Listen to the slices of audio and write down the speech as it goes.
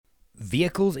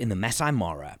Vehicles in the Masai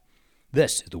Mara.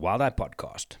 This is the Wild Eye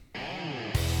Podcast.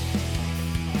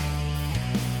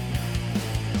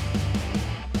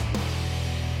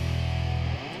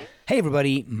 Hey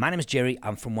everybody, my name is Gerry,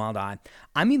 I'm from Wild Eye.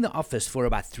 I'm in the office for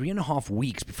about 3.5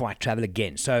 weeks before I travel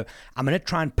again, so I'm going to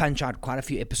try and punch out quite a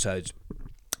few episodes.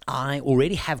 I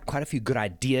already have quite a few good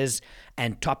ideas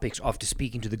and topics after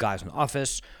speaking to the guys in the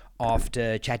office,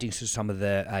 after chatting to some of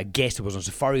the guests that was on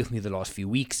safari with me the last few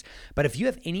weeks. But if you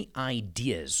have any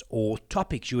ideas or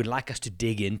topics you would like us to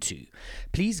dig into,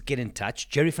 please get in touch.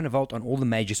 Gerry van der Walt on all the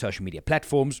major social media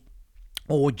platforms,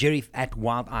 or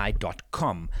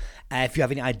gerry@wildeye.com. If you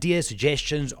have any ideas,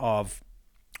 suggestions or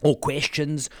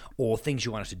questions or things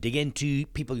you want us to dig into,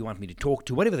 people you want me to talk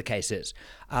to, whatever the case is,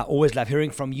 always love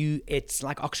hearing from you. It's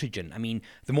like oxygen. I mean,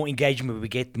 the more engagement we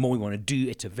get, the more we want to do.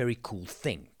 It's a very cool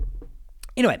thing.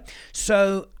 Anyway,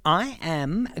 so I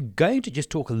am going to just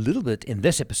talk a little bit in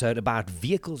this episode about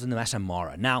vehicles in the Masai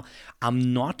Mara. Now,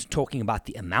 I'm not talking about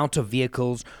the amount of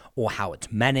vehicles or how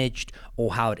it's managed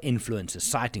or how it influences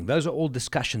sighting. Those are all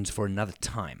discussions for another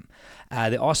time.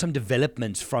 There are some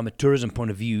developments from a tourism point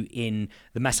of view in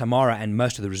the Masai Mara and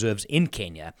most of the reserves in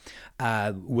Kenya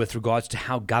with regards to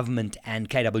how government and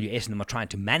KWS and them are trying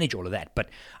to manage all of that. But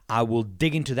I will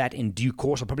dig into that in due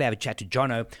course. I'll probably have a chat to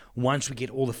Jono once we get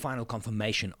all the final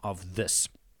confirmation of this.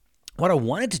 What I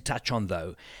wanted to touch on,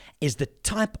 though, is the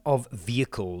type of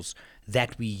vehicles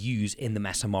that we use in the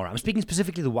Masai Mara. I'm speaking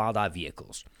specifically the Wild Eye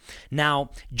vehicles.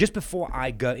 Now, just before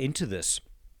I go into this,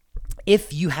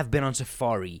 if you have been on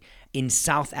safari in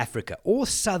South Africa or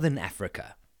Southern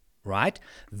Africa, right,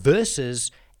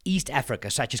 versus East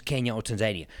Africa, such as Kenya or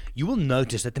Tanzania, you will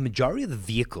notice that the majority of the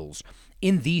vehicles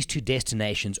in these two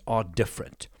destinations are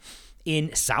different.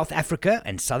 In South Africa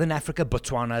and Southern Africa,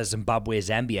 Botswana, Zimbabwe,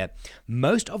 Zambia,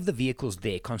 most of the vehicles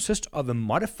there consist of a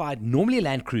modified, normally a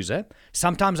Land Cruiser,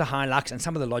 sometimes a Hilux, and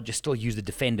some of the lodges still use the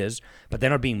Defenders, but they're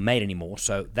not being made anymore,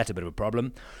 so that's a bit of a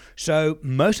problem. So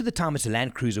most of the time it's a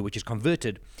Land Cruiser, which is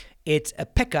converted. It's a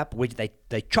pickup which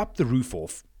they chop the roof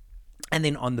off, and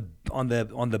then on the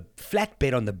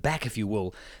flatbed on the back, if you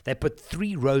will, they put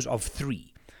 3 rows of 3.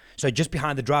 So just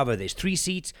behind the driver, there's 3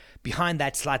 seats. Behind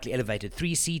that, slightly elevated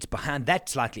 3 seats. Behind that,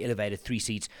 slightly elevated 3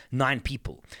 seats, 9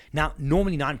 people. Now,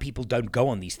 normally 9 people don't go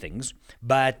on these things,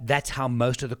 but that's how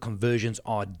most of the conversions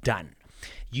are done.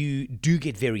 You do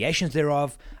get variations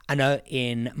thereof. I know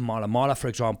in Mala Mala, for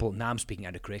example, now I'm speaking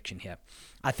under correction here,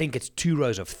 I think it's 2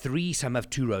 rows of 3. Some have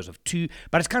 2 rows of 2,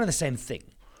 but it's kind of the same thing.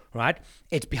 Right?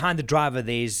 It's behind the driver,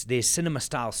 there's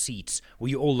cinema-style seats where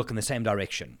you all look in the same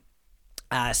direction.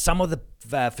 Some of the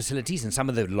facilities and some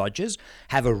of the lodges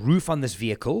have a roof on this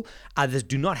vehicle. Others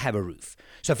do not have a roof.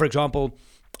 So, for example,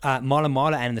 Mala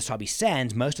Mala and the Sabi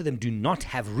Sands, most of them do not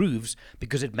have roofs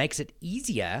because it makes it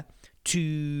easier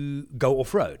to go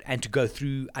off-road and to go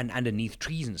through and underneath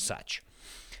trees and such.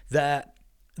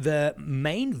 The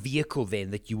main vehicle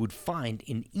then that you would find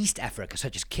in East Africa,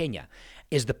 such as Kenya,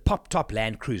 is the pop-top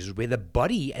Land Cruisers, where the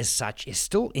body as such is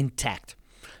still intact,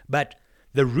 but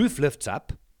the roof lifts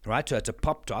up, right? So it's a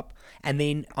pop-top, and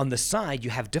then on the side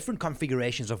you have different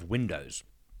configurations of windows.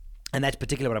 And that's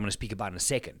particularly what I'm going to speak about in a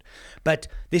second. But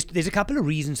there's a couple of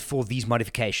reasons for these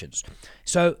modifications.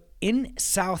 So in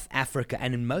South Africa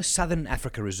and in most Southern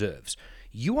Africa reserves,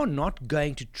 you are not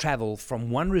going to travel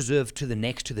from one reserve to the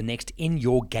next in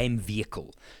your game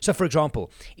vehicle. So, for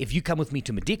example, if you come with me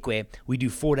to Madikwe, we do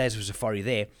 4 days of safari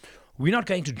there, we're not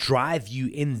going to drive you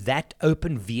in that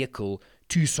open vehicle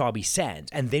to Sabi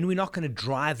Sands, and then we're not going to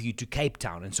drive you to Cape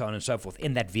Town and so on and so forth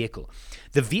in that vehicle.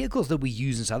 The vehicles that we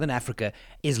use in Southern Africa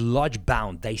is lodge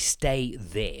bound. They stay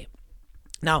there.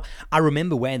 Now, I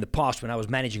remember where in the past when I was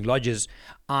managing lodges,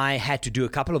 I had to do a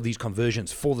couple of these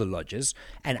conversions for the lodges,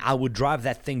 and I would drive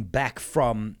that thing back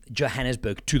from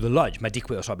Johannesburg to the lodge,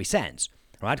 Madikwe or Sabi Sands,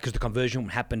 right? Because the conversion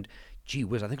happened, gee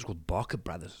whiz, I think it's called Barker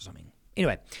Brothers or something.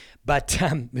 Anyway, but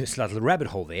it's like a little rabbit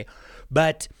hole there.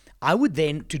 But I would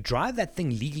then, to drive that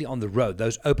thing legally on the road,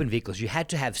 those open vehicles, you had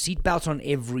to have seat belts on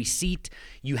every seat.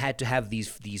 You had to have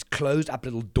these closed up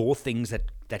little door things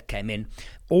that came in,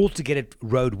 all to get it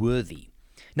roadworthy.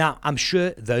 Now, I'm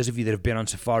sure those of you that have been on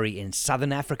safari in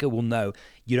Southern Africa will know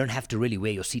you don't have to really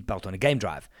wear your seatbelt on a game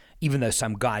drive, even though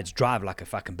some guides drive like a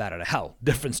fucking bat out of hell.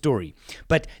 Different story.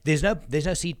 But there's no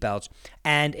seatbelts,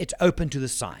 and it's open to the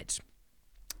sides.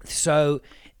 So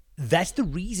That's the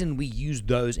reason we use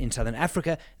those in Southern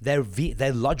Africa. They're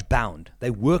lodge bound. They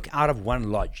work out of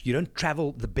one lodge. You don't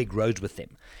travel the big roads with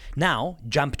them. Now,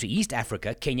 jump to East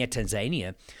Africa, Kenya,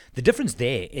 Tanzania. The difference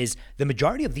there is the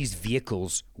majority of these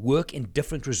vehicles work in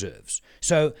different reserves.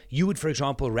 So you would, for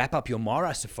example, wrap up your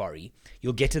Mara safari.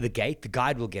 You'll get to the gate. The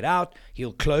guide will get out.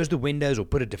 He'll close the windows or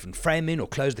put a different frame in or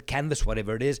close the canvas,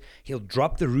 whatever it is. He'll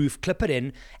drop the roof, clip it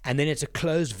in, and then it's a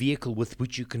closed vehicle with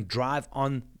which you can drive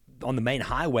on the main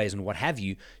highways and what have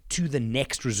you to the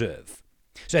next reserve.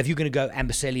 So if you're going to go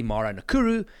Amboseli, Mara,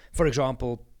 Nakuru, for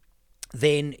example,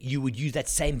 then you would use that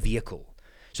same vehicle.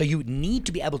 So you would need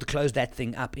to be able to close that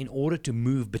thing up in order to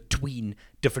move between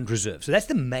different reserves. So that's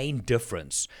the main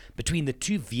difference between the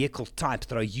two vehicle types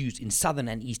that are used in Southern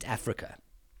and East Africa.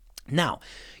 Now,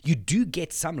 you do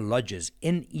get some lodges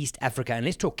in East Africa, and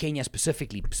let's talk Kenya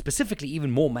specifically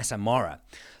even more Masai Mara,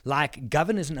 like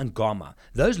governors in Ngoma.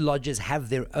 Those lodges have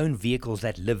their own vehicles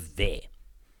that live there.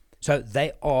 So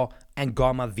they are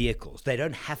Ngoma vehicles. They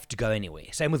don't have to go anywhere.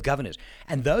 Same with governors.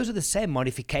 And those are the same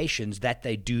modifications that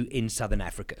they do in Southern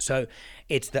Africa. So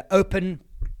it's the open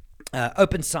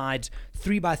sides,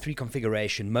 3x3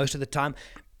 configuration most of the time.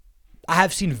 I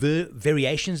have seen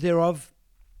variations thereof,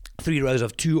 3 rows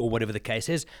of 2 or whatever the case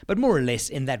is, but more or less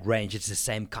in that range, it's the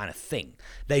same kind of thing.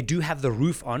 They do have the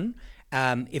roof on.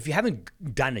 If you haven't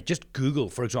done it, just Google,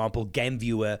 for example, Game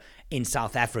Viewer in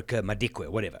South Africa, Madikwe,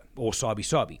 whatever, or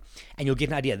Sabi, and you'll get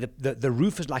an idea. The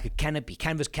roof is like a canopy,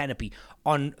 canvas canopy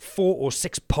on 4 or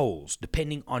 6 poles,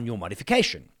 depending on your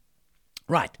modification.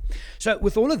 Right. So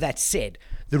with all of that said,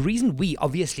 the reason we,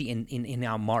 obviously in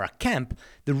our Mara camp,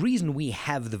 the reason we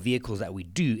have the vehicles that we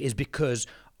do is because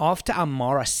after our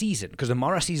Mara season, because the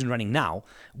Mara season running now,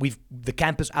 the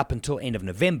camp is up until end of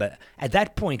November. At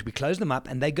that point, we close them up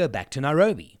and they go back to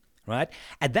Nairobi, right?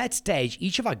 At that stage,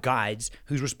 each of our guides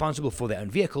who's responsible for their own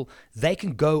vehicle, they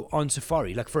can go on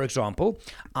safari. Like, for example,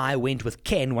 I went with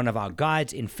Ken, one of our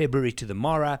guides, in February to the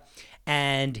Mara,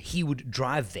 and he would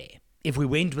drive there. If we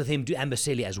went with him to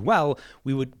Amboseli as well,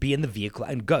 we would be in the vehicle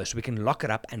and go, so we can lock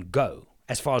it up and go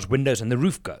as far as windows and the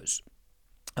roof goes.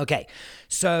 Okay,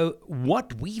 so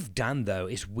what we've done, though,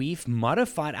 is we've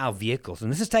modified our vehicles,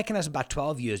 and this has taken us about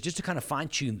 12 years just to kind of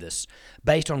fine-tune this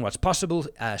based on what's possible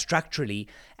structurally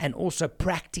and also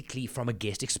practically from a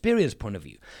guest experience point of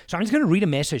view. So I'm just going to read a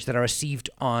message that I received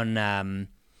on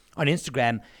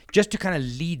Instagram just to kind of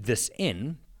lead this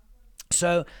in.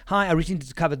 So, hi, I recently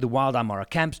discovered the Wild Eye Mara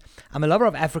camps. I'm a lover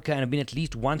of Africa and have been at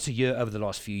least once a year over the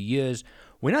last few years.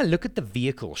 When I look at the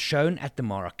vehicle shown at the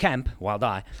Mara camp, Wild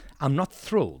Eye, I'm not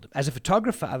thrilled. As a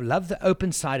photographer, I love the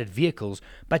open-sided vehicles,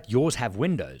 but yours have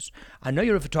windows. I know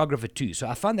you're a photographer too, so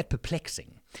I find that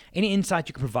perplexing. Any insight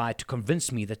you can provide to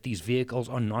convince me that these vehicles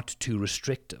are not too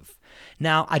restrictive?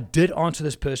 Now, I did answer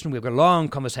this person. We've got a long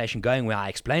conversation going where I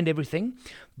explained everything,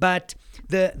 but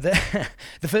the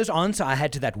the first answer I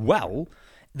had to that,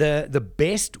 the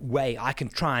best way I can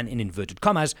try and, in inverted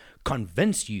commas,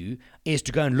 convince you is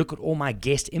to go and look at all my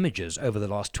guest images over the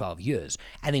last 12 years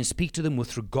and then speak to them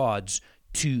with regards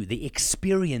to the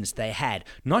experience they had,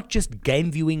 not just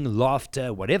game viewing,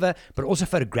 laughter, whatever, but also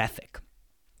photographic.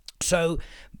 So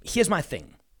here's my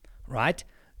thing, right?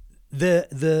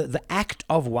 The act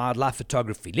of wildlife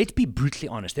photography, let's be brutally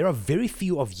honest, there are very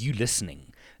few of you listening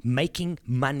making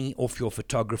money off your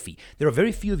photography. There are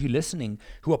very few of you listening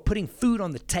who are putting food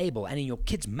on the table and in your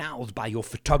kids' mouths by your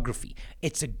photography.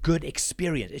 It's a good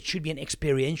experience. It should be an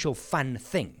experiential, fun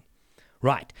thing.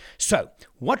 Right. So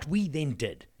what we then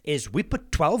did is we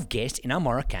put 12 guests in our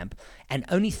Mara camp and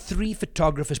only 3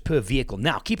 photographers per vehicle.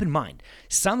 Now, keep in mind,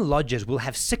 some lodges will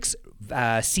have 6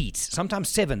 seats, sometimes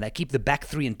 7. They keep the back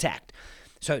 3 intact.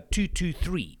 So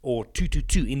 2-2-3 or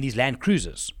 2-2-2 in these Land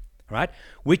Cruisers, right?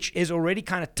 Which is already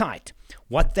kind of tight.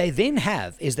 What they then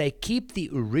have is they keep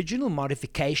the original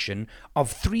modification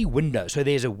of 3 windows. So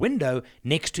there's a window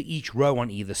next to each row on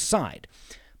either side.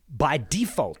 By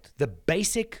default, the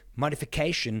basic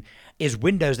modification is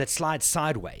windows that slide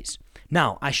sideways.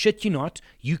 Now, I shit you not,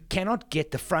 you cannot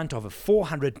get the front of a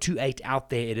 400 2.8 out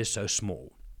there. It is so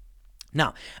small.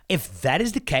 Now, if that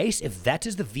is the case, if that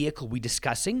is the vehicle we're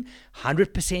discussing,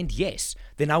 100% yes,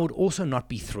 then I would also not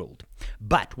be thrilled.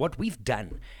 But what we've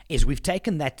done is we've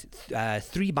taken that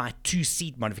 3x2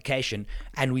 seat modification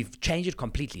and we've changed it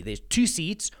completely. There's 2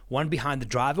 seats, one behind the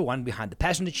driver, one behind the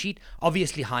passenger seat,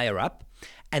 obviously higher up,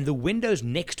 and the windows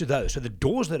next to those, so the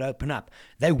doors that open up,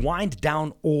 they wind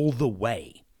down all the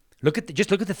way. Just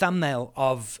look at the thumbnail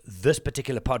of this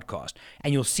particular podcast,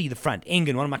 and you'll see the front.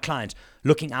 Engen, one of my clients,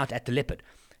 looking out at the leopard,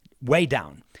 way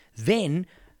down. Then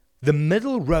the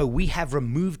middle row we have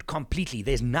removed completely.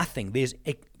 There's nothing. There's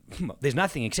there's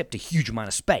nothing except a huge amount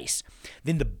of space.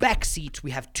 Then the back seat,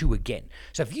 we have 2 again.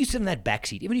 So if you sit in that back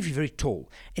seat, even if you're very tall,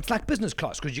 it's like business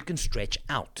class because you can stretch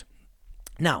out.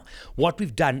 Now, what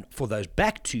we've done for those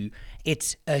back 2,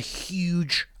 it's a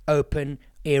huge open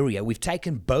area. We've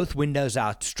taken both windows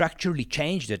out, structurally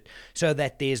changed it so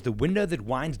that there's the window that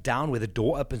winds down where the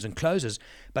door opens and closes,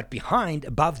 but behind,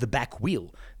 above the back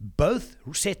wheel, both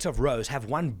sets of rows have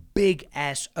one big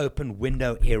ass open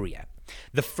window area.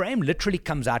 The frame literally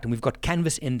comes out and we've got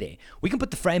canvas in there. We can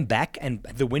put the frame back and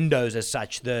the windows as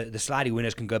such, the sliding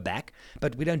windows can go back,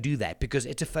 but we don't do that because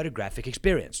it's a photographic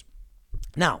experience.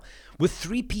 Now, with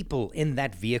 3 people in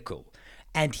that vehicle,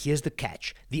 and here's the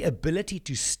catch, the ability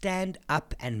to stand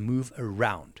up and move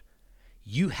around,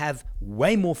 you have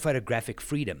way more photographic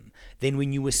freedom than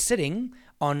when you were sitting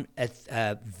on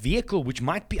a vehicle which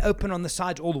might be open on the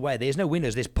sides all the way. There's no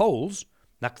windows, there's poles,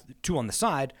 like 2 on the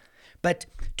side. But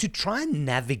to try and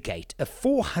navigate a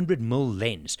 400mm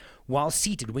lens while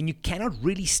seated when you cannot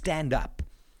really stand up,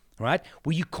 right?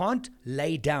 Where you can't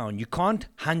lay down, you can't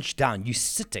hunch down, you're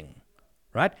sitting,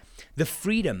 right? The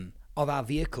freedom of our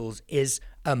vehicles is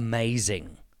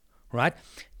amazing, right?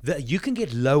 You can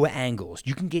get lower angles,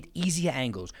 you can get easier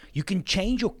angles, you can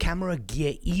change your camera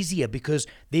gear easier because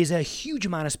there's a huge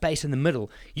amount of space in the middle.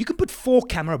 You can put 4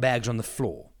 camera bags on the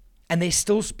floor and there's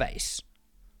still space,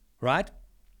 right?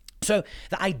 So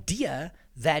the idea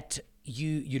that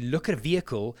you look at a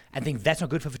vehicle and think that's not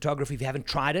good for photography if you haven't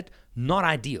tried it, not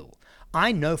ideal.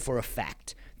 I know for a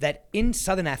fact that in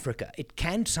Southern Africa, it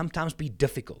can sometimes be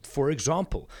difficult. For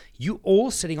example, you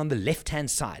all sitting on the left-hand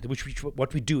side,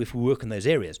 what we do if we work in those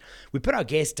areas. We put our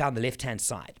guests down the left-hand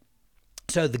side.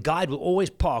 So the guide will always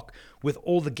park with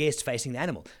all the guests facing the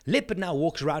animal. Leopard now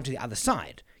walks around to the other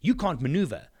side. You can't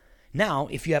maneuver. Now,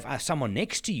 if you have someone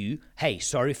next to you, hey,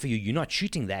 sorry for you, you're not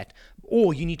shooting that.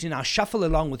 Or you need to now shuffle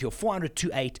along with your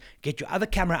 400-2.8, get your other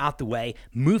camera out the way,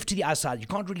 move to the other side. You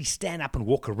can't really stand up and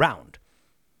walk around.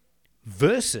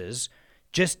 Versus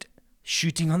just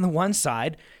shooting on the one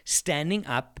side, standing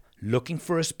up, looking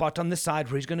for a spot on the side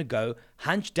where he's going to go,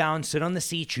 hunch down, sit on the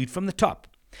seat, shoot from the top.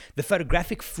 The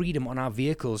photographic freedom on our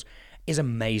vehicles is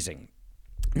amazing.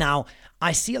 Now,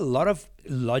 I see a lot of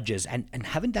lodges, and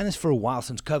haven't done this for a while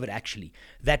since COVID actually,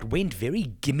 that went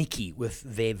very gimmicky with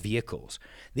their vehicles.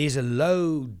 There's a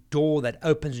low door that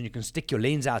opens and you can stick your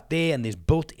lens out there, and there's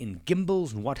built-in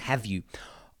gimbals and what have you.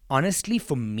 Honestly,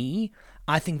 for me,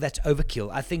 I think that's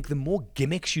overkill. I think the more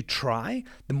gimmicks you try,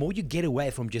 the more you get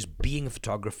away from just being a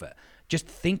photographer. Just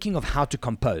thinking of how to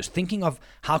compose, thinking of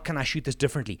how can I shoot this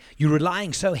differently. You're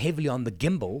relying so heavily on the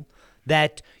gimbal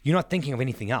that you're not thinking of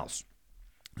anything else.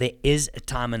 There is a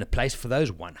time and a place for those,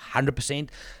 100%.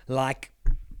 Like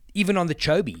even on the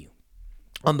Chobe,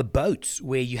 on the boats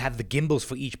where you have the gimbals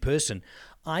for each person,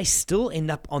 I still end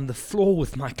up on the floor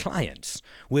with my clients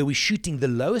where we're shooting the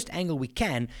lowest angle we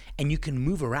can and you can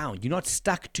move around. You're not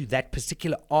stuck to that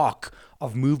particular arc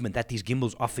of movement that these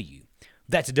gimbals offer you.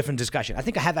 That's a different discussion. I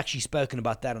think I have actually spoken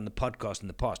about that on the podcast in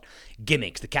the past.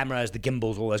 Gimmicks, the cameras, the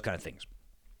gimbals, all those kind of things.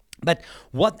 But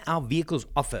what our vehicles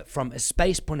offer from a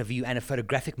space point of view and a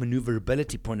photographic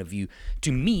maneuverability point of view,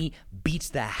 to me, beats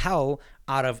the hell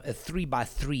out of a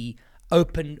 3x3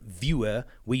 open viewer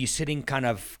where you're sitting kind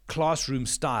of classroom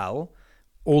style,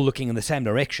 all looking in the same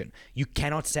direction. You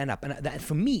cannot stand up. And that,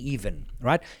 for me even,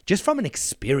 right, just from an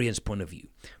experience point of view,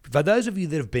 for those of you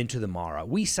that have been to the Mara,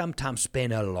 we sometimes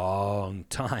spend a long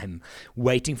time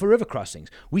waiting for river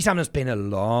crossings. We sometimes spend a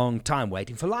long time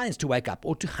waiting for lions to wake up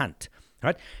or to hunt.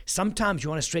 Right? Sometimes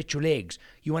you want to stretch your legs,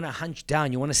 you want to hunch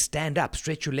down, you want to stand up,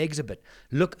 stretch your legs a bit,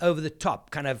 look over the top,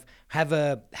 kind of have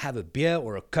a beer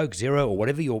or a Coke Zero or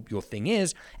whatever your thing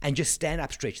is, and just stand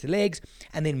up, stretch the legs,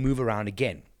 and then move around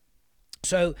again.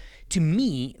 So to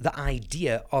me, the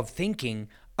idea of thinking,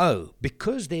 oh,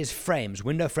 because there's frames,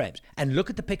 window frames, and look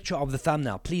at the picture of the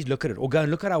thumbnail, please look at it, or go and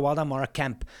look at our Wild Mara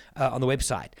camp on the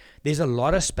website. There's a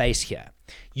lot of space here.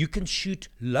 You can shoot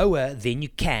lower than you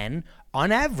can,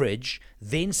 on average,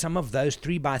 than some of those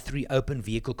 3x3 open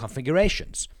vehicle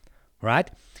configurations,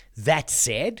 right? That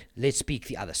said, let's speak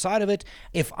the other side of it.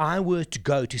 If I were to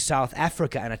go to South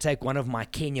Africa and I take one of my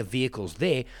Kenya vehicles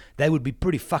there, they would be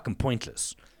pretty fucking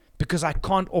pointless because I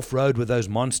can't off-road with those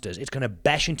monsters. It's going to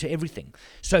bash into everything.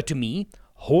 So to me,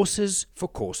 horses for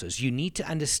courses. You need to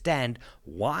understand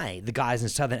why the guys in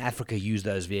Southern Africa use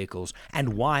those vehicles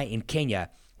and why in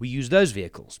Kenya we use those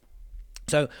vehicles.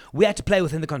 So we had to play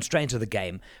within the constraints of the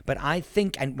game, but I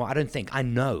think, I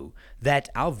know that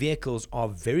our vehicles are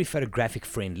very photographic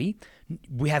friendly.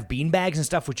 We have beanbags and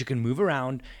stuff which you can move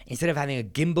around. Instead of having a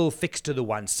gimbal fixed to the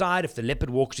one side, if the leopard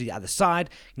walks to the other side,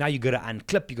 now you got to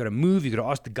unclip, you got to move, you got to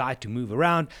ask the guy to move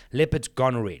around. Leopard's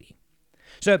gone already.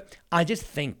 So I just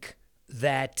think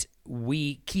that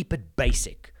we keep it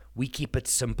basic. We keep it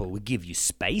simple. We give you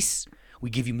space. We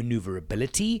give you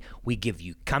maneuverability. We give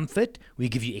you comfort. We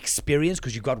give you experience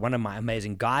because you've got one of my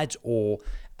amazing guides or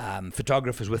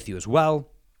photographers with you as well.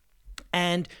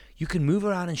 And you can move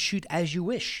around and shoot as you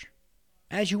wish.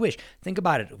 As you wish. Think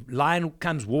about it. Lion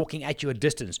comes walking at you a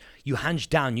distance. You hunch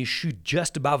down. You shoot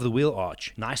just above the wheel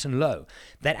arch, nice and low.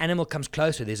 That animal comes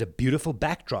closer. There's a beautiful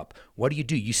backdrop. What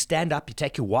do? You stand up. You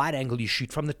take your wide angle. You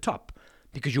shoot from the top.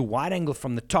 Because your wide angle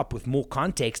from the top with more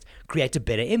context creates a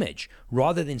better image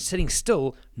rather than sitting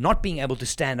still, not being able to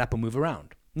stand up or move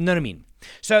around. You know what I mean?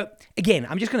 So again,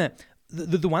 I'm just going to,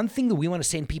 the one thing that we want to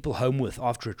send people home with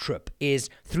after a trip is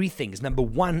 3 things. Number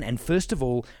 1, and first of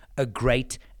all, a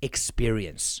great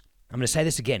experience. I'm going to say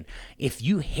this again. If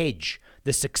you hedge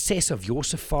the success of your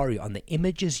safari on the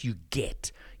images you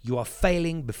get, you are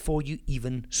failing before you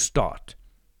even start.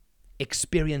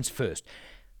 Experience first.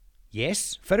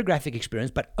 Yes, photographic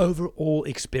experience, but overall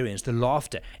experience, the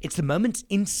laughter. It's the moments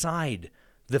inside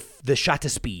the shutter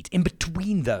speed, in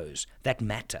between those, that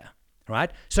matter, right?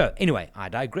 So anyway, I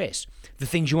digress. The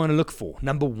things you want to look for.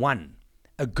 Number 1,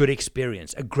 a good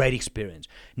experience, a great experience.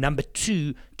 Number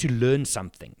 2, to learn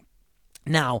something.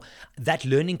 Now, that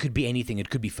learning could be anything. It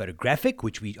could be photographic,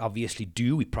 which we obviously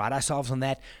do. We pride ourselves on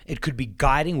that. It could be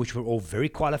guiding, which we're all very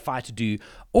qualified to do.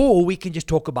 Or we can just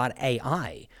talk about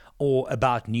AI or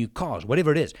about new cars,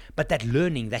 whatever it is. But that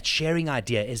learning, that sharing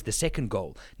idea is the second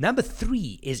goal. Number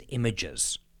 3 is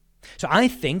images. So I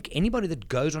think anybody that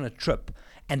goes on a trip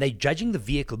and they're judging the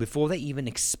vehicle before they even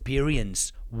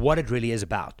experience what it really is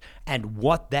about and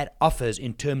what that offers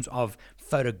in terms of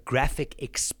photographic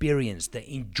experience,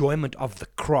 the enjoyment of the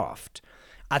craft,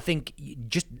 I think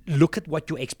just look at what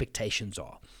your expectations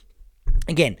are.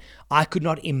 Again, I could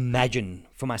not imagine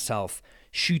for myself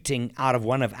shooting out of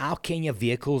one of our Kenya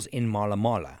vehicles in Mala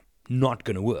Mala. Not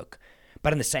going to work.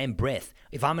 But in the same breath,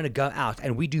 if I'm going to go out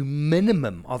and we do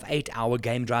minimum of 8-hour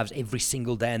game drives every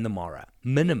single day in the Mara,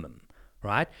 minimum,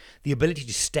 right? The ability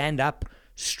to stand up,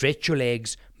 stretch your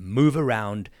legs, move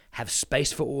around, have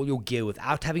space for all your gear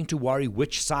without having to worry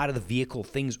which side of the vehicle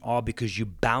things are because you're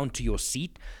bound to your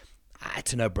seat,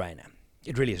 it's a no-brainer.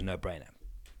 It really is a no-brainer.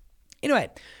 Anyway,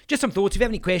 just some thoughts. If you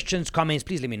have any questions, comments,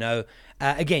 please let me know.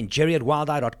 Again,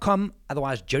 Gerry@wildeye.com.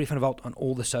 Otherwise, Gerry van der Walt on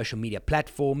all the social media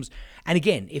platforms. And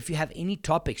again, if you have any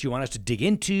topics you want us to dig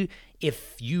into,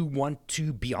 if you want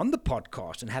to be on the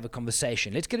podcast and have a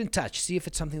conversation, let's get in touch. See if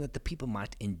it's something that the people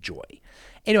might enjoy.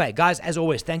 Anyway, guys, as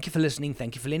always, thank you for listening.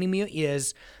 Thank you for lending me your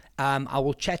ears. I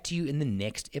will chat to you in the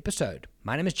next episode.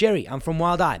 My name is Gerry. I'm from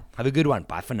Wild Eye. Have a good one.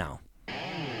 Bye for now.